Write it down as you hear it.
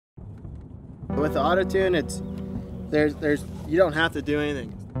With the Autotune, you don't have to do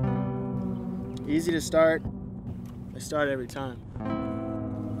anything. Easy to start. I start every time.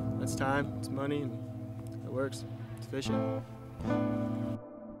 That's time, it's money, and it works. It's efficient. You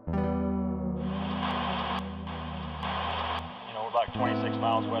know, we're about 26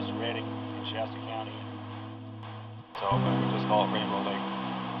 miles west of Reading in Shasta County. So we just call it Rainbow Lake.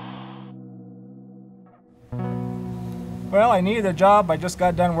 Well, I needed a job. I just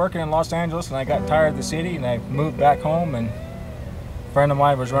got done working in Los Angeles and I got tired of the city and I moved back home, and a friend of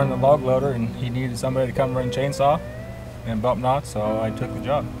mine was running a log loader and he needed somebody to come run chainsaw and bump knots, so I took the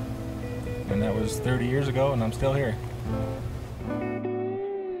job. And that was 30 years ago and I'm still here.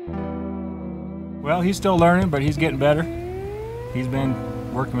 Well, he's still learning, but he's getting better. He's been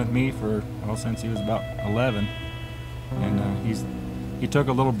working with me for, well, since he was about 11. And he took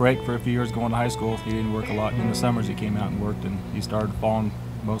a little break for a few years going to high school. He didn't work a lot. In the summers he came out and worked, and he started falling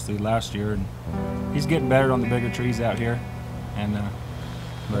mostly last year. And he's getting better on the bigger trees out here. And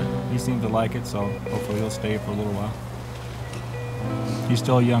but he seems to like it, so hopefully he'll stay for a little while. He's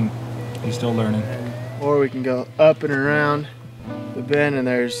still young. He's still learning. Or we can go up and around the bend, and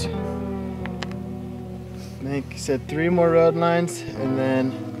there's, I think he said 3 more road lines, and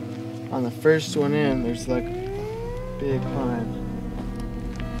then on the first one in, there's like a big pine.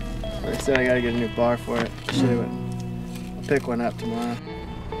 Like I said, I gotta get a new bar for it. I'll pick one up tomorrow.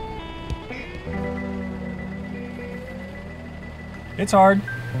 It's hard,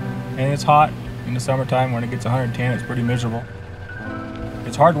 and it's hot in the summertime. When it gets 110, it's pretty miserable.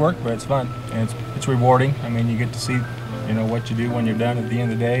 It's hard work, but it's fun, and it's rewarding. I mean, you get to see, you know, what you do when you're done at the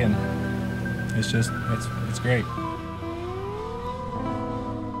end of the day, and it's just, it's great.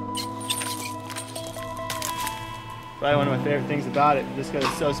 Probably one of my favorite things about it, just because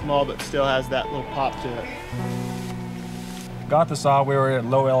it's so small but still has that little pop to it. Got the saw, we were at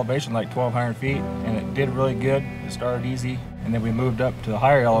low elevation, like 1,200 feet, and it did really good. It started easy, and then we moved up to the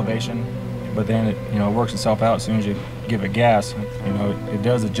higher elevation, but then it, you know, it works itself out as soon as you give it gas. You know, it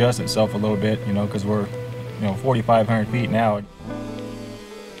does adjust itself a little bit, you know, because we're, you know, 4,500 feet now.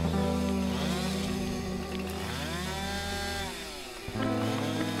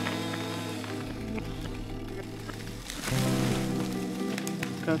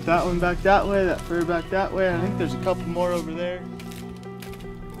 Cut that one back that way, that fur back that way. I think there's a couple more over there.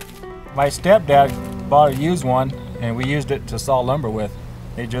 My stepdad bought a used one, and we used it to saw lumber with.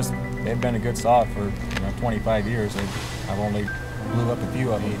 They've been a good saw for, you know, 25 years. I've only blew up a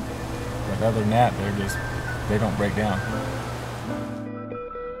few of them, but other than that, they don't break down.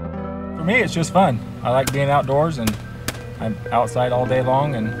 For me, it's just fun. I like being outdoors, and I'm outside all day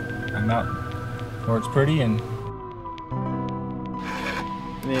long, and I'm out where it's pretty. And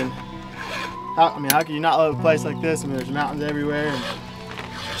how can you not love a place like this? I mean, there's mountains everywhere and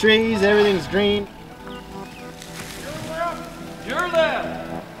trees, everything's green. Your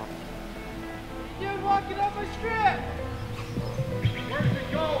left. Dude walking up a strip. Where's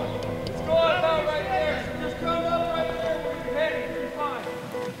it going? It's going about right there. So just come up right there where you're heading. You're fine.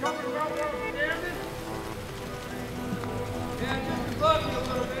 Coming around where we're standing? Yeah, just above you a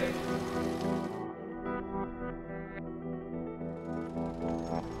little bit.